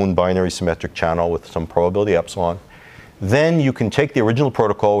its own binary symmetric channel with some probability epsilon. Then you can take the original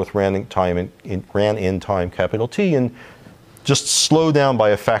protocol with ran in time capital T and just slow down by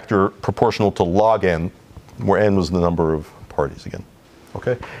a factor proportional to log n, where n was the number of parties again.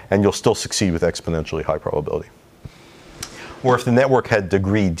 Okay? And you'll still succeed with exponentially high probability. Or if the network had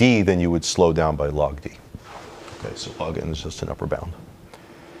degree d, then you would slow down by log d. Okay, so log n is just an upper bound.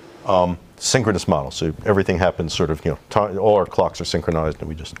 Synchronous model, so everything happens sort of, all our clocks are synchronized and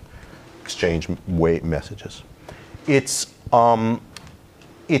we just exchange wait messages. It came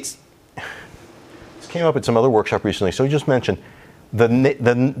up at some other workshop recently. So you just mentioned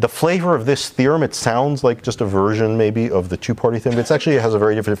the flavor of this theorem. It sounds like just a version maybe of the two-party thing, but it actually has a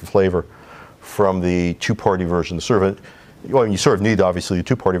very different flavor from the two-party version. You sort of need obviously the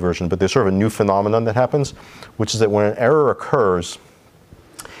two-party version, but there's sort of a new phenomenon that happens, which is that when an error occurs,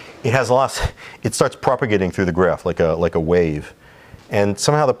 it starts propagating through the graph like a wave, and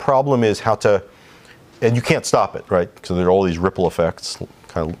somehow the problem is and you can't stop it, right? Because there are all these ripple effects,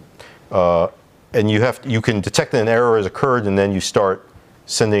 and you can detect that an error has occurred, and then you start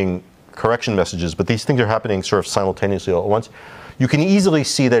sending correction messages. But these things are happening sort of simultaneously all at once. You can easily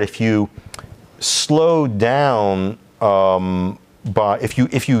see that if you slow down if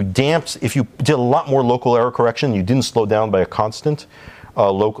you did a lot more local error correction, you didn't slow down by a constant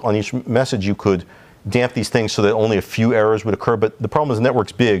on each message, you could damp these things so that only a few errors would occur. But the problem is the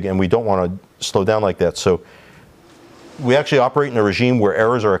network's big and we don't want to slow down like that. So we actually operate in a regime where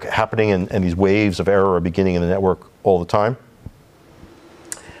errors are happening and these waves of error are beginning in the network all the time.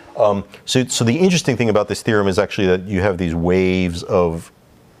 So the interesting thing about this theorem is actually that you have these waves of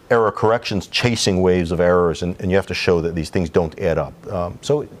error corrections chasing waves of errors, and you have to show that these things don't add up.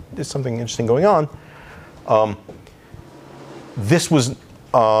 So there's something interesting going on. This was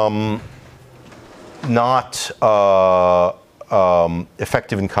not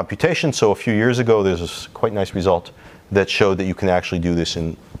effective in computation. So a few years ago, there's this quite nice result that showed that you can actually do this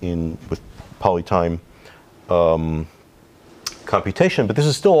with polytime computation. But this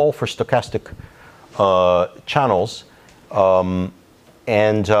is still all for stochastic channels.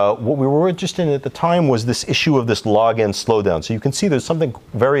 And what we were interested in at the time was this issue of this log n slowdown. So you can see there's something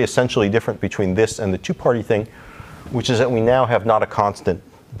very essentially different between this and the two-party thing, which is that we now have not a constant,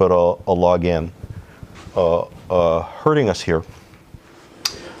 but a log n hurting us here.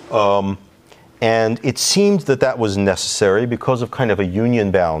 And it seemed that that was necessary because of kind of a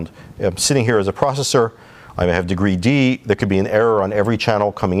union bound. I'm sitting here as a processor. I have degree D. There could be an error on every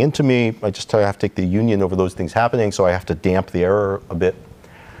channel coming into me. I just have to take the union over those things happening, so I have to damp the error a bit.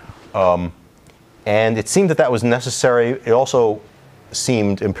 And it seemed that that was necessary. It also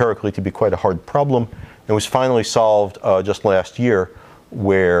seemed empirically to be quite a hard problem. It was finally solved just last year,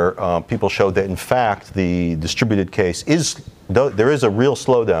 where people showed that in fact the distributed case there is a real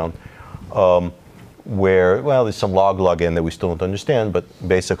slowdown where, well, there's some log n that we still don't understand, but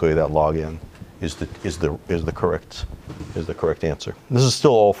basically that log n is the correct answer. This is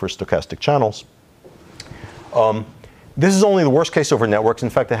still all for stochastic channels. This is only the worst case over networks. In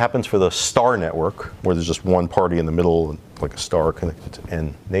fact, it happens for the star network, where there's just one party in the middle, like a star connected to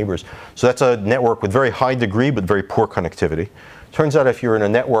n neighbors. So that's a network with very high degree but very poor connectivity. Turns out if you're in a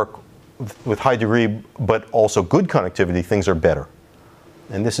network with high degree but also good connectivity, things are better.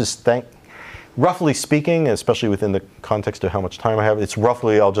 And this is, roughly speaking, especially within the context of how much time I have, it's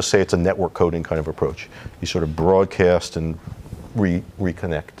roughly, I'll just say it's a network coding kind of approach. You sort of broadcast and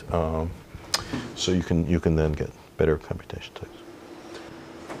reconnect. So you can then get better computation types.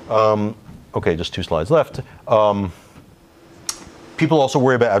 Okay, just 2 slides left. People also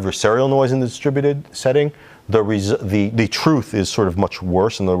worry about adversarial noise in the distributed setting. The truth is sort of much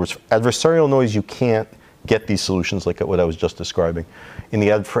worse. In other words, adversarial noise, you can't get these solutions like what I was just describing.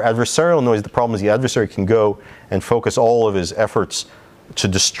 For adversarial noise, the problem is the adversary can go and focus all of his efforts to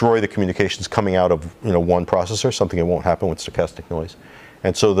destroy the communications coming out of one processor, something that won't happen with stochastic noise.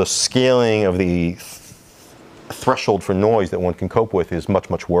 And so the scaling of the threshold for noise that one can cope with is much,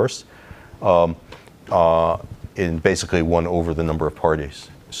 much worse. In basically 1 over the number of parties.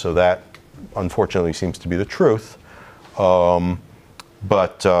 So that, unfortunately, seems to be the truth.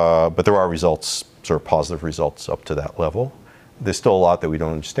 But there are results, sort of positive results up to that level. There's still a lot that we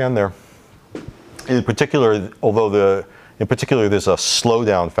don't understand there. In particular, there's a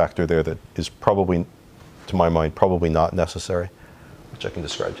slowdown factor there that is probably, to my mind, probably not necessary, which I can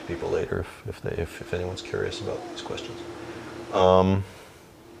describe to people later if anyone's curious about these questions.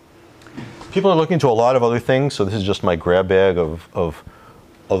 People are looking into a lot of other things, so this is just my grab bag of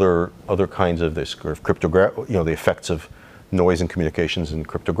other kinds of this sort of the effects of noise in communications in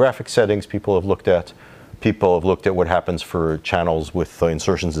cryptographic settings people have looked at. People have looked at what happens for channels with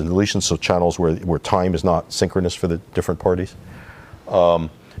insertions and deletions, so channels where time is not synchronous for the different parties.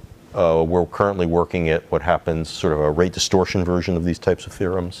 We're currently working at what happens, sort of a rate distortion version of these types of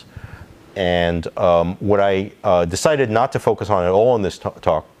theorems. And what I decided not to focus on at all in this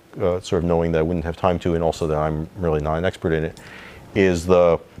talk, sort of knowing that I wouldn't have time to, and also that I'm really not an expert in it, is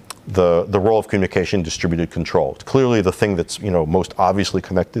the role of communication in distributed control. It's clearly the thing that's most obviously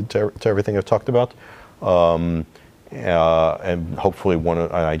connected to everything I've talked about. And hopefully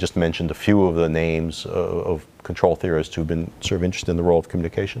I just mentioned a few of the names of control theorists who've been sort of interested in the role of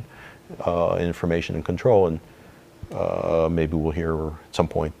communication, information and control, and maybe we'll hear at some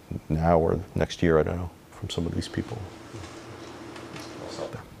point now or next year, I don't know, from some of these people. I'll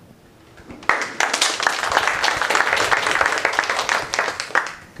stop there.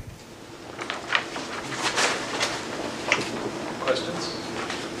 Questions?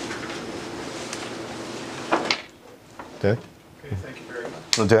 Danny? Okay, thank you very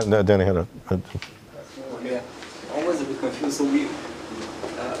much. Danny had a Yeah, I'm always a bit confused. So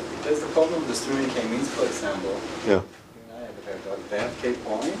there's the problem of the streaming k-means, for example. Yeah. They have k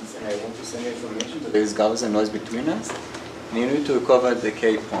points, and I want to send information, but there is Gaussian noise between us, and you need to recover the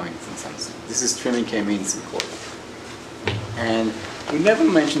k points in some sense. This is streaming k-means, we call it. And we never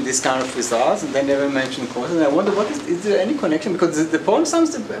mentioned this kind of results, and they never mentioned causes. And I wonder, is there any connection? Because the problem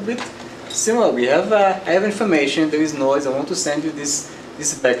sounds a bit similar. We have, I have information, there is noise, I want to send you these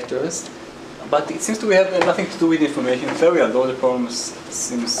vectors, but it seems to have nothing to do with information theory, although the problem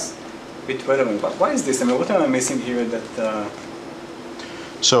seems a bit relevant. But why is this? I mean, what am I missing here that...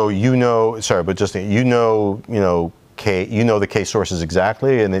 So sorry, but just the K sources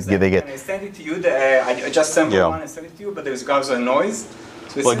exactly, and they get. When I send it to you, I just sample one and send it to you, but there's also a noise.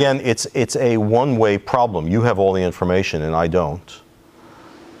 So well, again, it's a one-way problem. You have all the information, and I don't.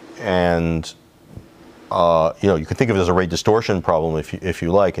 And you can think of it as a rate distortion problem if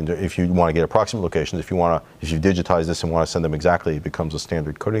you like, and if you want to get approximate locations. If you digitize this and want to send them exactly, it becomes a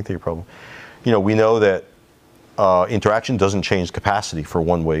standard coding theory problem. We know that interaction doesn't change capacity for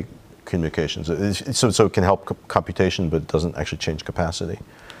one-way communications. So it can help computation, but it doesn't actually change capacity.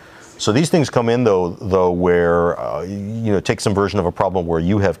 So these things come in though where take some version of a problem where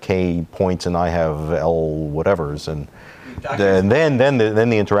you have K points and I have L whatevers, and then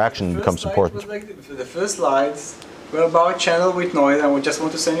the interaction becomes important. The first slides were about channel with noise, and we just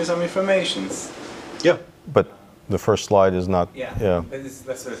want to send you some information. Yeah, but the first slide is not. Yeah.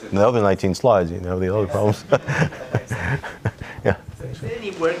 That's the other 19 slides, the other problems. Yeah. So is there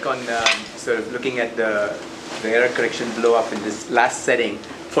any work on sort of looking at the error correction blow up in this last setting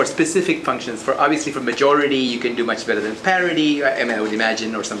for specific functions? Obviously for majority, you can do much better than parity. I would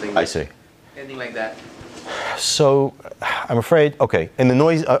imagine, or something. I see. Anything like that. So, I'm afraid, okay, and the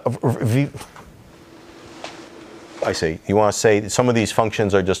noise, I see. You want to say some of these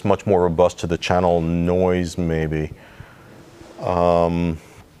functions are just much more robust to the channel noise, maybe. The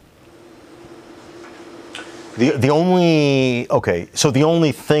only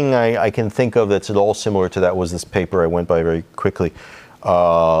thing I can think of that's at all similar to that was this paper I went by very quickly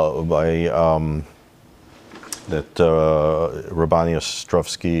Rabani,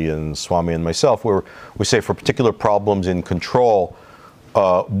 Ostrovsky, and Swami and myself, where we say for particular problems in control,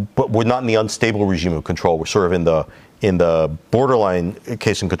 but we're not in the unstable regime of control. We're sort of in the borderline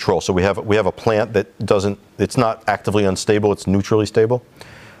case in control. So we have a plant that it's not actively unstable. It's neutrally stable.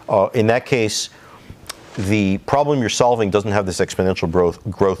 In that case, the problem you're solving doesn't have this exponential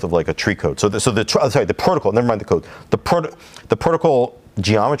growth of like a tree code. So the protocol. Never mind the code. The protocol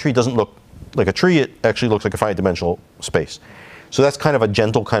geometry doesn't look like a tree. It actually looks like a finite dimensional space. So that's kind of a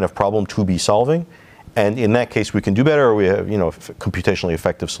gentle kind of problem to be solving. And in that case, we can do better. Or we have computationally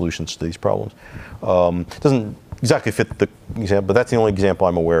effective solutions to these problems. It doesn't exactly fit the example, but that's the only example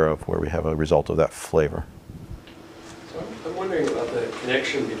I'm aware of where we have a result of that flavor. So I'm wondering about the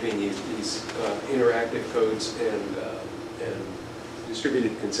connection between these interactive codes and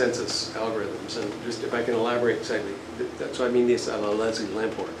distributed consensus algorithms. And just if I can elaborate slightly, so I mean this a la Leslie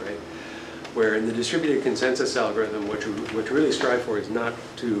Lamport, right? Where in the distributed consensus algorithm, what you really strive for is not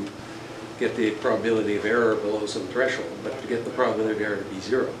to get the probability of error below some threshold, but to get the probability of error to be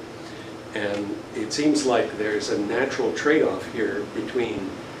zero. And it seems like there's a natural trade-off here between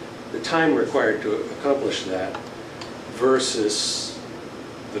the time required to accomplish that versus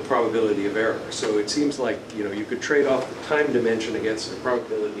the probability of error. So it seems like you could trade off the time dimension against the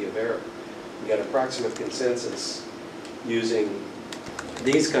probability of error and get approximate consensus using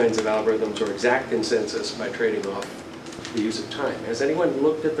these kinds of algorithms, or exact consensus by trading off the use of time. Has anyone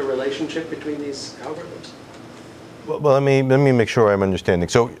looked at the relationship between these algorithms? Well, let me make sure I'm understanding.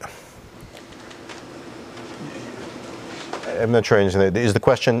 So I'm not sure I understand that. Is the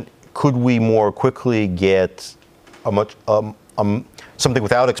question, could we more quickly get something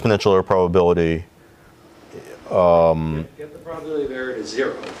without exponential error probability? Get the probability of error to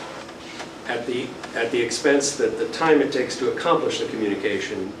zero at the expense that the time it takes to accomplish the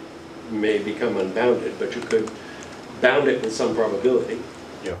communication may become unbounded, but you could bound it with some probability.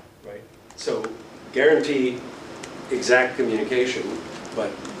 Yeah. Right. So guarantee exact communication,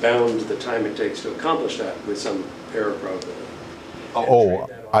 but bound the time it takes to accomplish that with some error probability. Oh,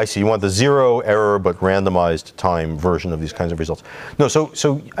 I see. You want the zero error but randomized time version of these kinds of results. No,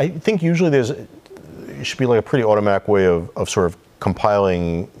 so I think usually it should be like a pretty automatic way of sort of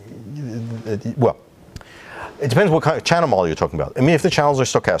compiling. Well, it depends what kind of channel model you're talking about. I mean, if the channels are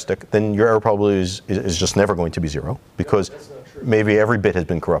stochastic, then your error probability is just never going to be zero, because maybe every bit has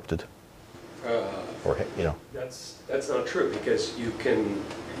been corrupted. That's not true, because you can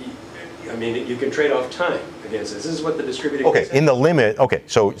trade off time against this. This is what the distributed. Okay, in the limit. Okay,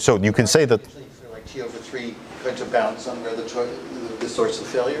 so you can say that. Like T over 3 going to bounce on where the source of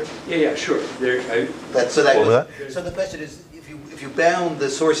failure. Yeah, sure. So the question is, if you bound the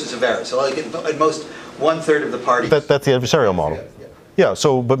sources of error, so like at most 1/3 of the parties. That's the adversarial model. Yeah.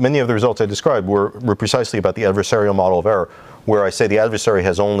 So, but many of the results I described were precisely about the adversarial model of error, where I say the adversary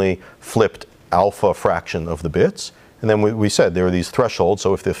has only flipped alpha fraction of the bits. And then we said there are these thresholds,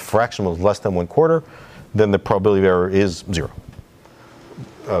 so if the fraction was less than 1/4, then the probability of error is zero.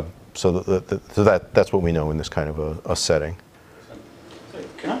 So that's what we know in this kind of a setting.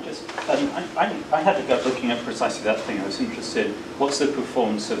 Can I just, I had to go looking at precisely that thing. I was interested, what's the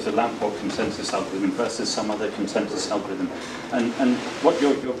performance of the Lamport consensus algorithm versus some other consensus algorithm? And what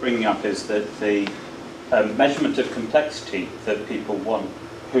you're bringing up is that the measurement of complexity that people want,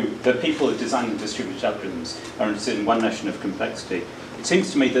 the people who design the distributed algorithms are interested in one notion of complexity. It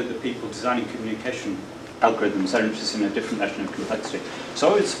seems to me that the people designing communication algorithms are interested in a different notion of complexity.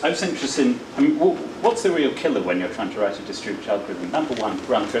 So I was interested in, I mean, what's the real killer when you're trying to write a distributed algorithm? Number one,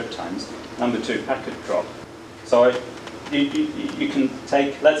 round trip times. Number two, packet drop. So you can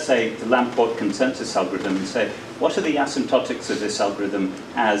take, let's say, the Lamport consensus algorithm and say, what are the asymptotics of this algorithm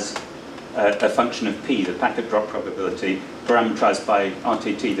as a function of p, the packet drop probability, parameterized by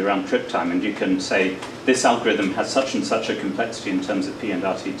RTT, the round trip time, and you can say this algorithm has such and such a complexity in terms of p and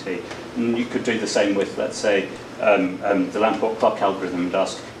RTT. And you could do the same with, let's say, the Lamport clock algorithm and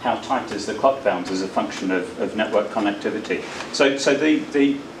ask how tight is the clock bounds as a function of network connectivity. So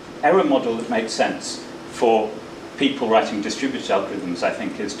the error model that makes sense for people writing distributed algorithms, I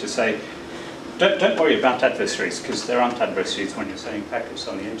think, is to say, don't worry about adversaries, because there aren't adversaries when you're sending packets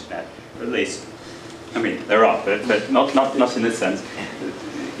on the internet. At least, I mean, there are, but not in this sense.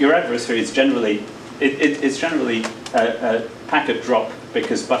 Your adversary is generally, it's generally a packet drop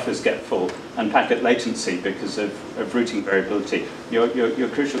because buffers get full, and packet latency because of routing variability. Your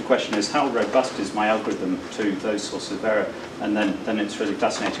crucial question is, how robust is my algorithm to those sources of error? And then it's really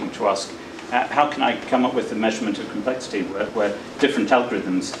fascinating to ask, how can I come up with a measurement of complexity where different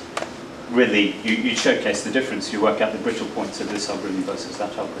algorithms really, you showcase the difference, you work out the brittle points of this algorithm versus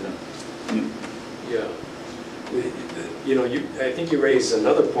that algorithm. Yeah. You know, I think you raise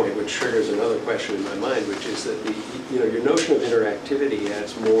another point which triggers another question in my mind, which is that your notion of interactivity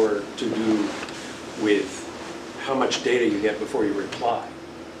has more to do with how much data you get before you reply.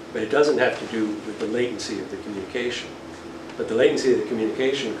 But it doesn't have to do with the latency of the communication. But the latency of the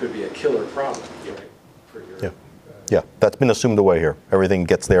communication could be a killer problem, right? For your, yeah. Yeah, that's been assumed away here. Everything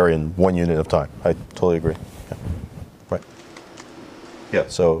gets there in 1 unit of time. I totally agree. Yeah. Right. Yeah,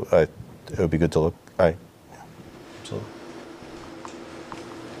 so it would be good to look. Yeah, absolutely.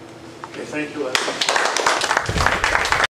 Okay, thank you, Leonard.